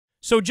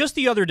So just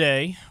the other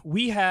day,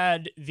 we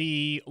had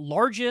the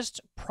largest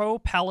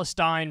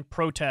pro-Palestine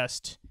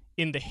protest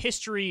in the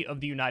history of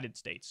the United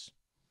States.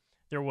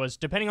 There was,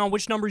 depending on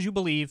which numbers you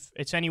believe,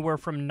 it's anywhere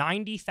from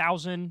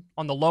 90,000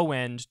 on the low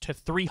end to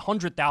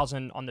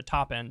 300,000 on the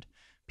top end.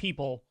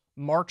 People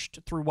marched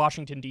through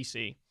Washington,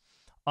 D.C.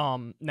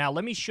 Now,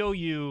 let me show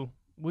you.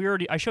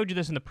 I showed you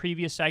this in the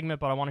previous segment,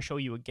 but I want to show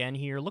you again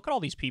here. Look at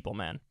all these people,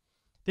 man.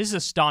 This is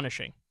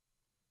astonishing.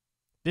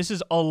 This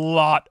is a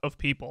lot of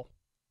people.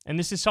 And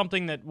this is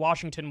something that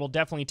Washington will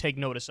definitely take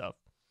notice of.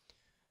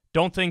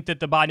 Don't think that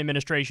the Biden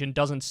administration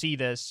doesn't see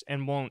this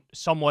and won't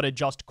somewhat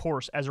adjust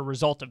course as a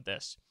result of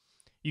this.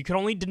 You can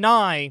only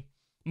deny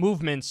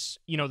movements,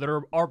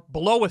 that are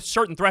below a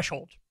certain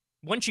threshold.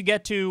 Once you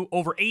get to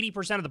over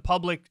 80% of the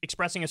public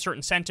expressing a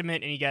certain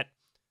sentiment and you get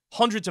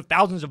hundreds of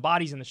thousands of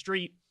bodies in the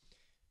street,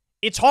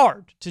 it's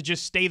hard to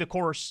just stay the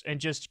course and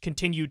just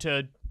continue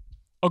to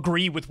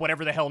agree with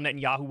whatever the hell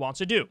Netanyahu wants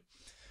to do.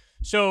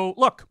 So,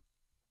 look,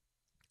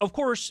 of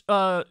course,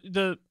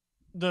 the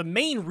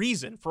main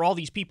reason for all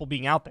these people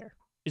being out there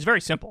is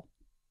very simple.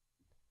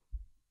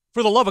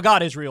 For the love of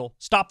God, Israel,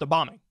 stop the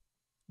bombing.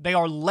 They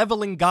are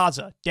leveling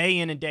Gaza day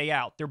in and day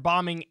out. They're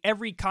bombing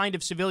every kind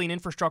of civilian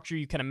infrastructure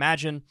you can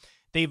imagine.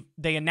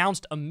 They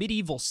announced a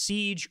medieval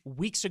siege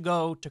weeks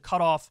ago to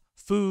cut off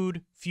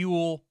food,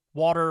 fuel,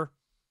 water,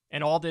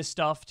 and all this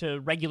stuff to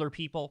regular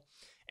people.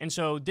 And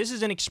so this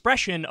is an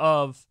expression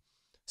of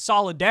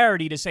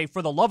solidarity to say,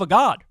 for the love of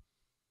God,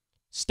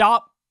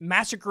 stop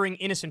massacring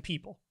innocent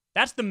people.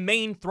 That's the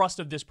main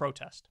thrust of this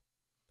protest.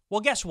 Well,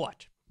 guess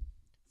what?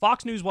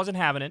 Fox News wasn't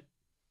having it,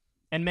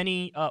 and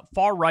many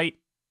far-right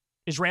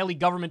Israeli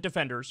government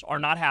defenders are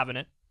not having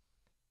it.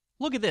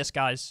 Look at this,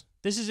 guys.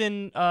 This is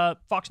in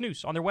Fox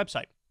News on their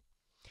website.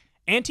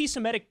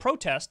 Anti-Semitic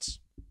protests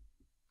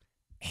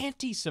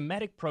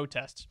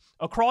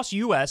across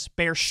U.S.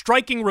 bear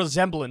striking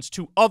resemblance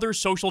to other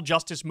social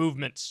justice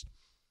movements,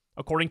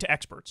 according to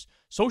experts.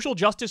 Social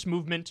justice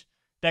movement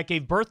that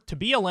gave birth to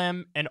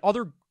BLM and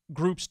other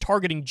groups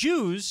targeting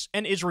Jews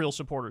and Israel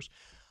supporters.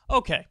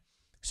 Okay,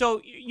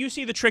 so you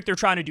see the trick they're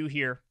trying to do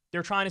here.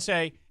 They're trying to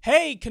say,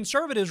 hey,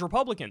 conservatives,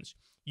 Republicans,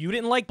 you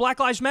didn't like Black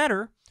Lives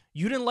Matter.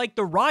 You didn't like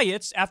the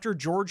riots after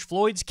George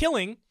Floyd's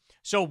killing.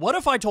 So what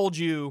if I told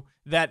you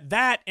that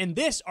that and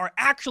this are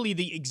actually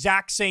the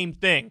exact same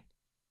thing?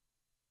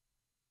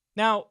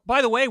 Now,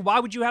 by the way, why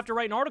would you have to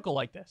write an article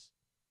like this?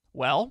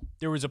 Well,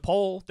 there was a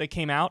poll that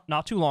came out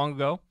not too long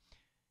ago.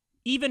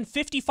 Even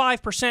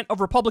 55%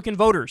 of Republican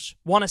voters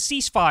want a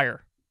ceasefire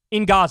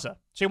in Gaza.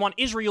 So they want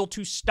Israel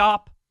to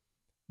stop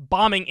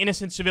bombing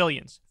innocent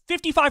civilians.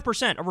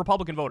 55% of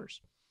Republican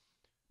voters.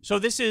 So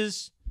this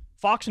is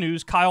Fox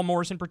News, Kyle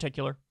Morris in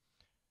particular,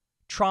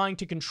 trying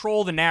to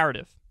control the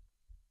narrative.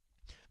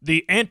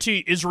 The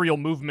anti-Israel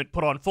movement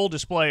put on full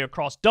display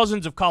across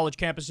dozens of college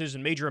campuses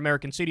in major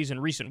American cities in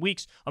recent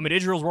weeks amid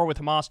Israel's war with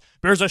Hamas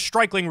bears a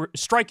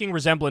striking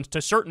resemblance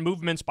to certain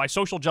movements by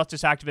social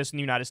justice activists in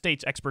the United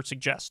States, experts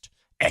suggest.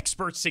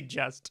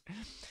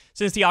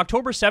 Since the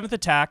October 7th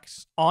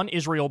attacks on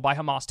Israel by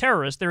Hamas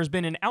terrorists, there has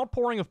been an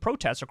outpouring of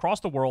protests across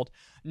the world,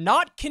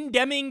 not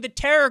condemning the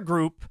terror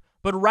group,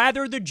 but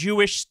rather the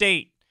Jewish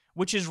state,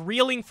 which is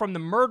reeling from the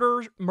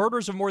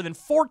murders of more than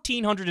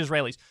 1,400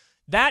 Israelis.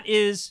 That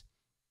is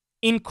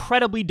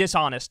incredibly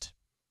dishonest.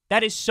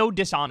 That is so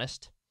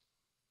dishonest.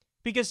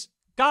 Because,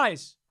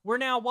 guys, we're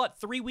now,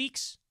 3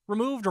 weeks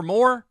removed or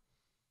more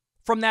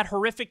from that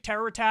horrific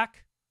terror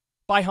attack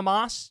by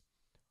Hamas?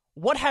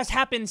 What has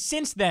happened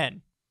since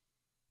then?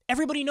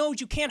 Everybody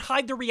knows you can't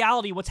hide the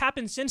reality. What's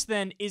happened since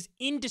then is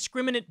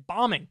indiscriminate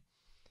bombing.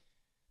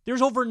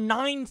 There's over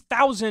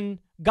 9,000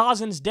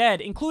 Gazans dead,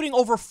 including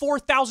over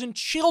 4,000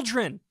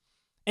 children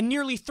and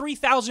nearly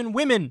 3,000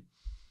 women.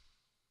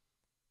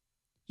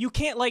 You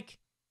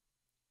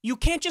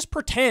can't just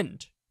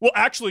pretend. Well,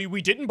 actually,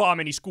 we didn't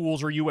bomb any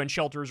schools or UN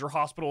shelters or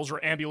hospitals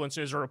or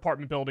ambulances or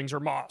apartment buildings or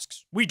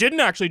mosques. We didn't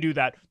actually do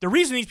that. The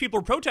reason these people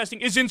are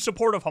protesting is in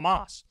support of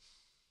Hamas.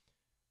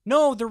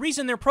 No, the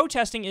reason they're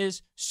protesting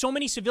is so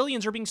many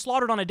civilians are being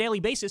slaughtered on a daily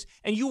basis,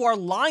 and you are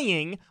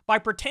lying by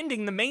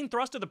pretending the main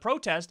thrust of the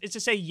protest is to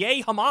say,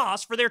 yay,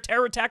 Hamas, for their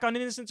terror attack on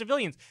innocent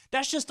civilians.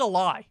 That's just a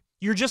lie.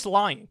 You're just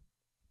lying.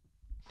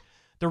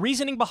 The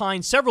reasoning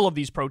behind several of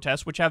these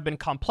protests, which have been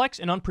complex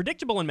and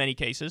unpredictable in many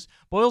cases,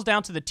 boils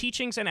down to the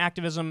teachings and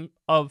activism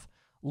of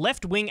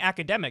left-wing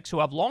academics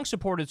who have long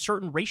supported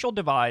certain racial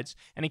divides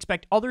and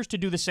expect others to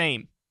do the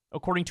same,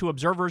 according to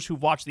observers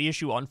who've watched the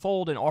issue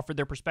unfold and offered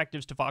their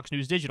perspectives to Fox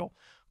News Digital.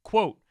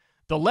 Quote,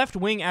 the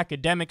left-wing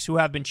academics who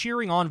have been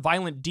cheering on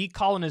violent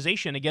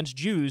decolonization against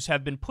Jews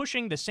have been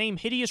pushing the same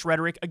hideous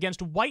rhetoric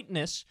against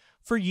whiteness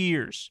for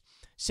years.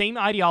 Same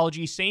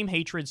ideology, same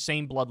hatred,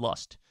 same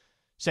bloodlust,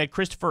 said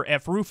Christopher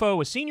F. Rufo,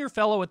 a senior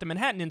fellow at the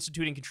Manhattan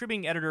Institute and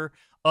contributing editor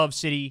of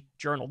City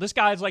Journal. This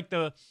guy is like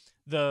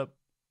the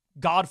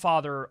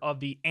godfather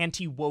of the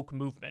anti-woke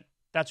movement.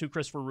 That's who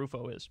Christopher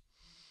Rufo is.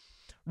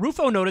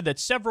 Rufo noted that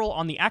several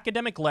on the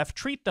academic left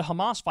treat the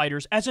Hamas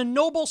fighters as a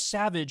noble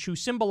savage who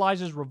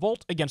symbolizes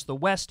revolt against the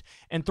West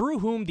and through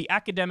whom the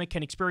academic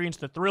can experience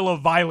the thrill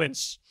of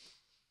violence.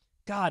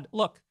 God,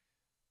 look,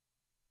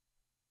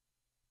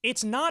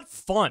 it's not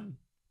fun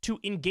to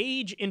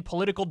engage in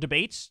political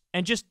debates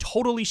and just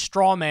totally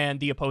straw man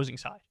the opposing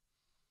side.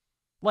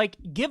 Like,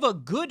 give a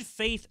good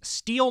faith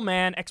steel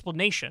man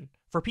explanation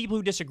for people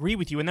who disagree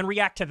with you and then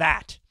react to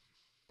that.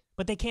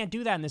 But they can't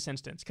do that in this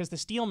instance because the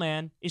steel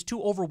man is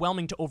too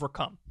overwhelming to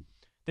overcome.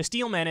 The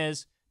steel man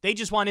is, they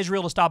just want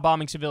Israel to stop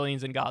bombing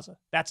civilians in Gaza.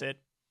 That's it.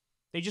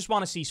 They just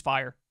want a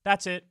ceasefire.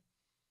 That's it.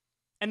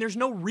 And there's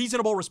no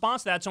reasonable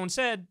response to that. So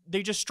instead,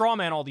 they just straw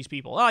man all these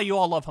people. Oh, you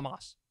all love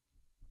Hamas.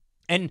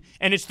 And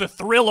it's the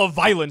thrill of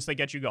violence that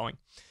gets you going.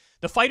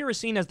 The fighter is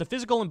seen as the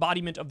physical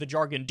embodiment of the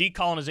jargon,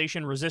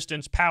 decolonization,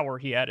 resistance, power,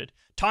 he added.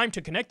 Time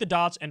to connect the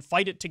dots and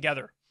fight it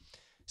together.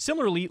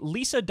 Similarly,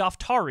 Lisa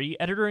Daftari,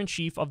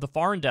 editor-in-chief of the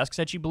Foreign Desk,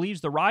 said she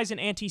believes the rise in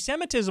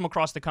anti-Semitism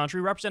across the country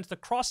represents the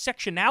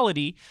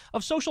cross-sectionality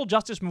of social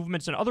justice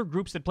movements and other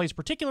groups that place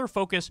particular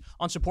focus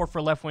on support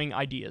for left-wing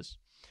ideas.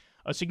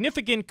 A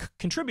significant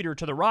contributor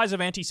to the rise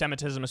of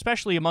anti-Semitism,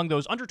 especially among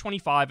those under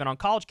 25 and on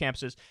college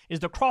campuses,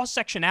 is the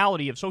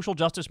cross-sectionality of social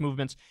justice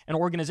movements and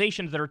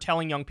organizations that are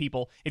telling young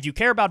people, if you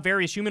care about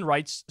various human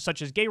rights,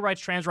 such as gay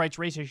rights, trans rights,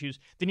 race issues,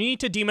 then you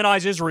need to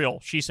demonize Israel,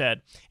 she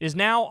said. It is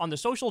now on the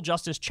social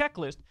justice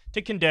checklist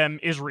to condemn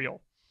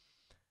Israel.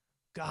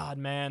 God,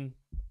 man.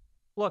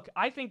 Look,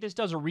 I think this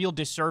does a real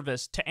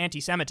disservice to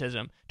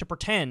anti-Semitism to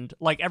pretend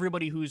like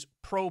everybody who's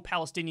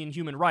pro-Palestinian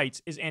human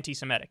rights is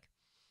anti-Semitic.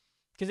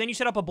 Because then you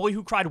set up a boy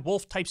who cried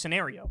wolf type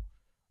scenario,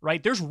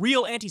 right? There's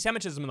real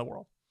anti-Semitism in the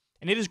world,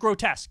 and it is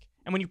grotesque.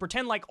 And when you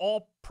pretend like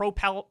all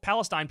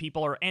pro-Palestine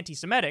people are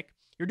anti-Semitic,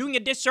 you're doing a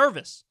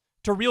disservice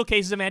to real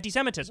cases of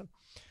anti-Semitism.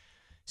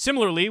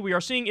 Similarly, we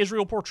are seeing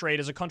Israel portrayed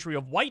as a country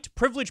of white,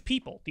 privileged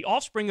people, the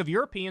offspring of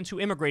Europeans who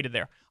immigrated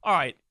there. All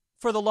right,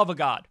 for the love of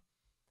God.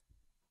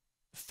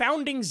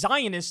 Founding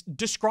Zionists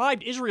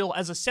described Israel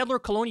as a settler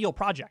colonial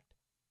project.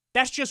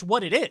 That's just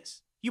what it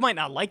is. You might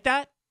not like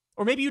that,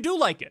 or maybe you do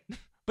like it.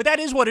 But that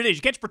is what it is.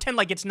 You can't just pretend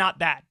like it's not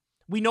that.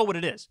 We know what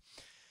it is.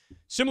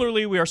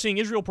 Similarly, we are seeing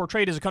Israel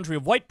portrayed as a country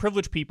of white,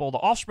 privileged people, the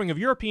offspring of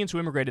Europeans who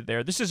immigrated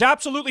there. This is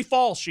absolutely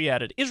false, she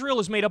added. Israel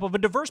is made up of a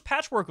diverse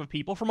patchwork of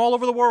people from all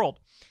over the world,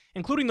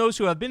 including those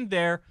who have been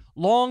there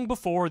long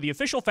before the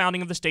official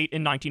founding of the state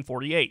in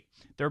 1948.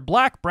 There are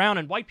black, brown,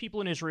 and white people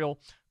in Israel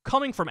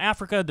coming from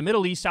Africa, the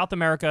Middle East, South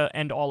America,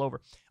 and all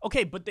over.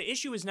 Okay, but the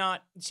issue is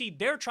not... See,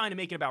 they're trying to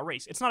make it about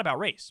race. It's not about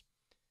race.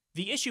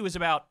 The issue is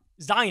about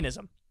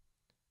Zionism.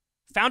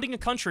 Founding a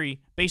country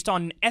based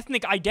on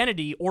ethnic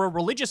identity or a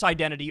religious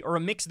identity or a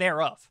mix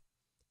thereof.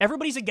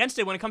 Everybody's against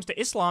it when it comes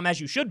to Islam, as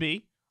you should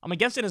be. I'm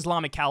against an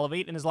Islamic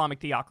caliphate and Islamic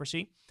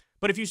theocracy.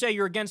 But if you say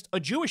you're against a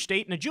Jewish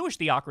state and a Jewish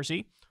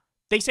theocracy,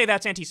 they say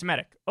that's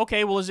anti-Semitic.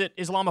 Okay, well, is it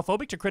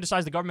Islamophobic to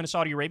criticize the government of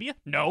Saudi Arabia?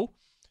 No.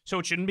 So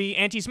it shouldn't be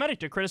anti-Semitic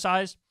to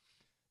criticize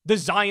the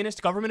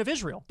Zionist government of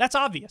Israel. That's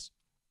obvious.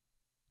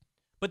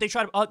 But they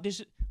try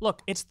to...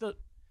 look, it's the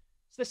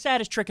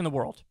saddest trick in the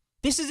world.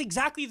 This is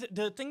exactly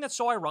the thing that's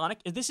so ironic.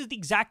 Is this is the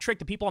exact trick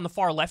the people on the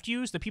far left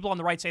use, the people on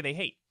the right say they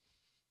hate.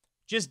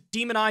 Just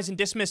demonize and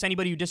dismiss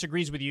anybody who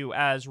disagrees with you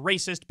as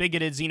racist,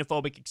 bigoted,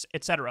 xenophobic,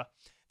 etc.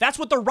 That's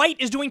what the right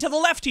is doing to the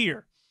left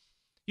here.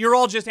 You're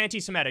all just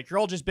anti-Semitic. You're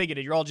all just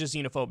bigoted. You're all just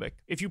xenophobic.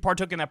 If you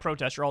partook in that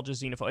protest, you're all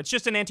just xenophobic. It's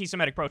just an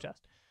anti-Semitic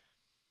protest.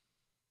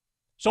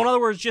 So in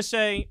other words, just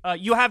say,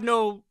 you have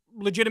no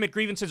legitimate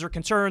grievances or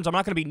concerns. I'm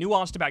not going to be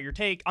nuanced about your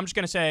take. I'm just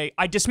going to say,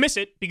 I dismiss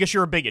it because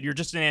you're a bigot. You're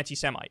just an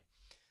anti-Semite.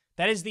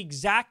 That is the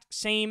exact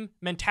same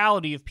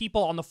mentality of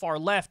people on the far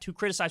left who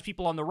criticize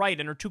people on the right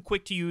and are too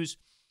quick to use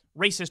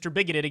racist or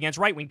bigoted against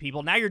right-wing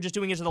people. Now you're just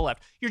doing it to the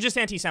left. You're just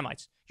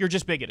anti-Semites. You're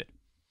just bigoted.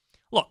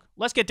 Look,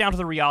 let's get down to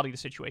the reality of the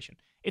situation.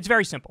 It's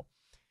very simple.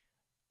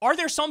 Are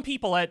there some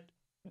people at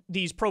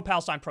these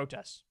pro-Palestine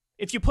protests?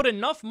 If you put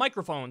enough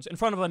microphones in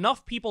front of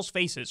enough people's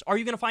faces, are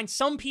you going to find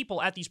some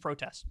people at these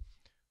protests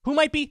who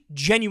might be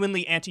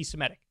genuinely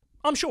anti-Semitic?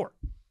 I'm sure.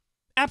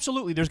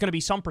 Absolutely, there's going to be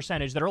some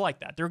percentage that are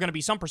like that. There are going to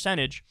be some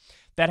percentage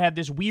that have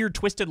this weird,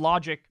 twisted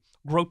logic,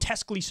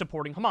 grotesquely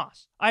supporting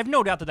Hamas. I have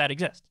no doubt that that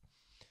exists.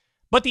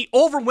 But the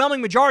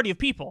overwhelming majority of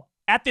people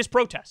at this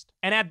protest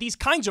and at these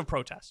kinds of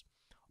protests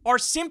are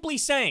simply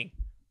saying,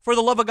 for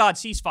the love of God,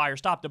 ceasefire,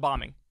 stop the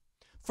bombing.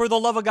 For the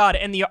love of God,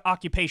 end the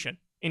occupation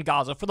in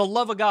Gaza. For the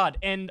love of God,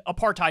 end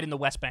apartheid in the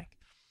West Bank.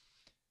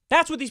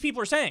 That's what these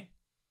people are saying.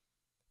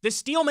 This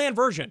Steelman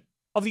version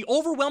of the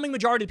overwhelming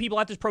majority of people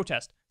at this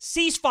protest.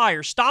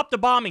 Ceasefire, stop the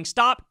bombing,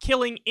 stop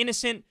killing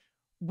innocent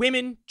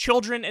women,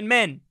 children, and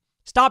men.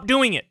 Stop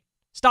doing it.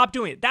 Stop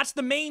doing it. That's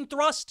the main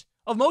thrust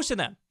of most of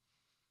them.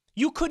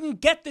 You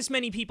couldn't get this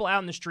many people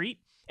out in the street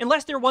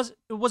unless there was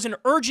an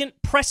urgent,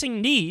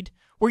 pressing need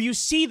where you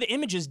see the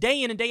images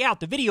day in and day out,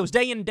 the videos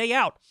day in and day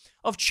out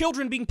of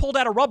children being pulled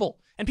out of rubble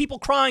and people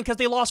crying because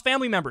they lost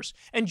family members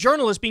and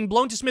journalists being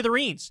blown to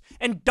smithereens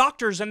and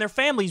doctors and their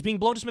families being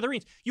blown to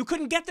smithereens. You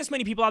couldn't get this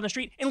many people out in the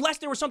street unless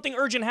there was something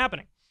urgent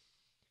happening.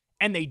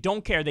 And they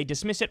don't care. They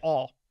dismiss it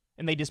all.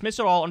 And they dismiss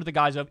it all under the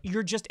guise of,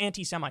 you're just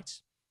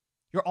anti-Semites.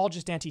 You're all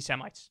just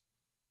anti-Semites.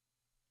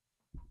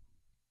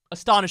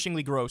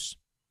 Astonishingly gross.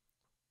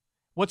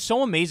 What's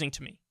so amazing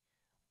to me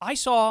I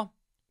saw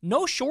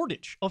no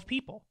shortage of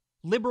people,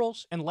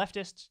 liberals and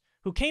leftists,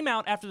 who came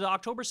out after the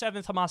October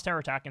 7th Hamas terror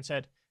attack and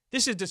said,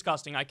 this is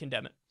disgusting, I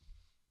condemn it.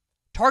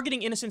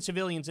 Targeting innocent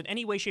civilians in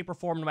any way, shape, or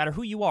form, no matter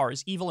who you are,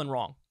 is evil and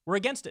wrong. We're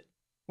against it.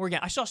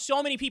 I saw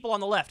so many people on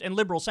the left and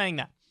liberals saying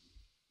that.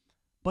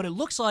 But it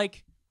looks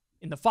like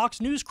in the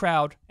Fox News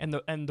crowd and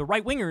the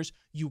right-wingers,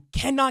 you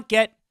cannot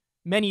get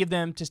many of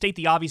them to state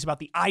the obvious about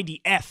the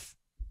IDF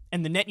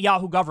and the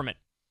Netanyahu government.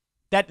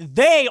 That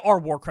they are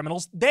war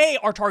criminals, they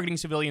are targeting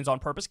civilians on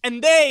purpose,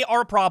 and they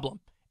are a problem.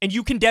 And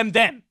you condemn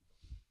them.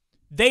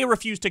 They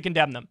refuse to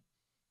condemn them.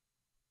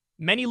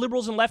 Many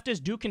liberals and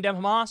leftists do condemn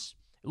Hamas.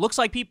 It looks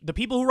like the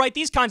people who write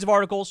these kinds of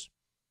articles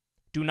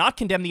do not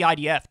condemn the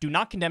IDF, do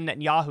not condemn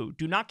Netanyahu,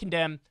 do not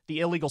condemn the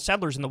illegal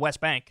settlers in the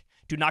West Bank,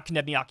 do not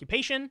condemn the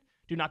occupation,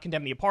 do not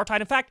condemn the apartheid.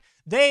 In fact,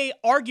 they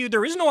argue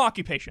there is no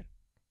occupation.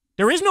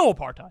 There is no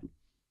apartheid.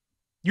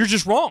 You're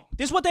just wrong.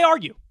 This is what they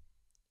argue.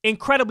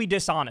 Incredibly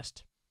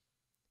dishonest.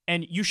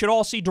 And you should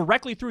all see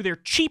directly through their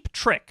cheap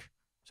trick.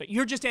 So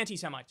you're just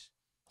anti-Semites.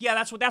 Yeah,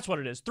 that's what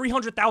it is.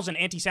 300,000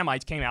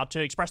 anti-Semites came out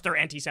to express their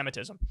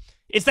anti-Semitism.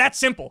 It's that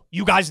simple.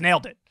 You guys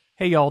nailed it.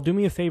 Hey, y'all, do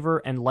me a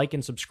favor and like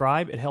and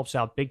subscribe. It helps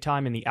out big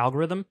time in the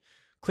algorithm.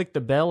 Click the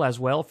bell as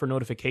well for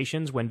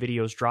notifications when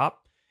videos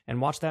drop.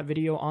 And watch that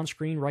video on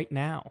screen right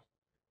now.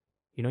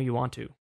 You know you want to.